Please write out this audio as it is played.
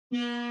So,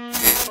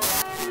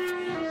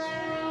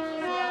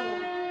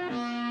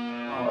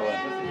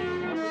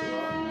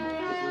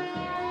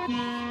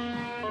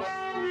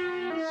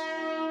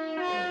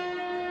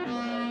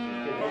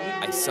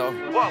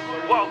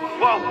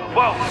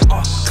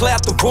 clear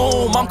out the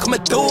room, I'm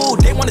coming through.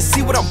 They wanna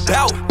see what I'm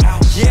about.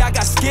 Yeah, I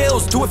got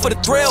skills, do it for the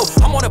thrill.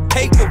 I'm on a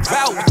paper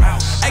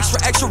route.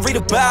 Extra, read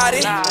about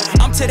it.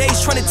 I'm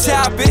today's trending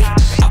topic.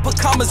 I put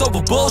commas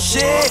over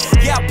bullshit.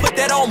 Yeah, I put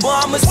that on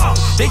mamas.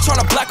 They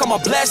tryna block all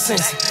my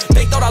blessings.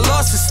 They thought I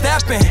lost a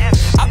stepping.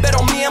 I bet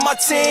on me and my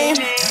team.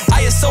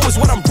 ISO is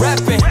what I'm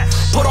repping.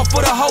 Put on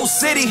for the whole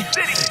city.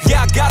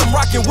 Yeah, I got them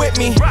rocking with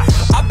me.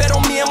 I bet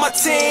on me and my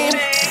team.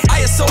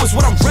 ISO is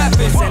what I'm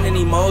repping. Sending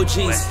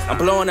emojis, I'm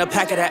blowing a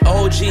pack of that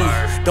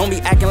OG. Don't be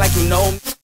acting like you know me.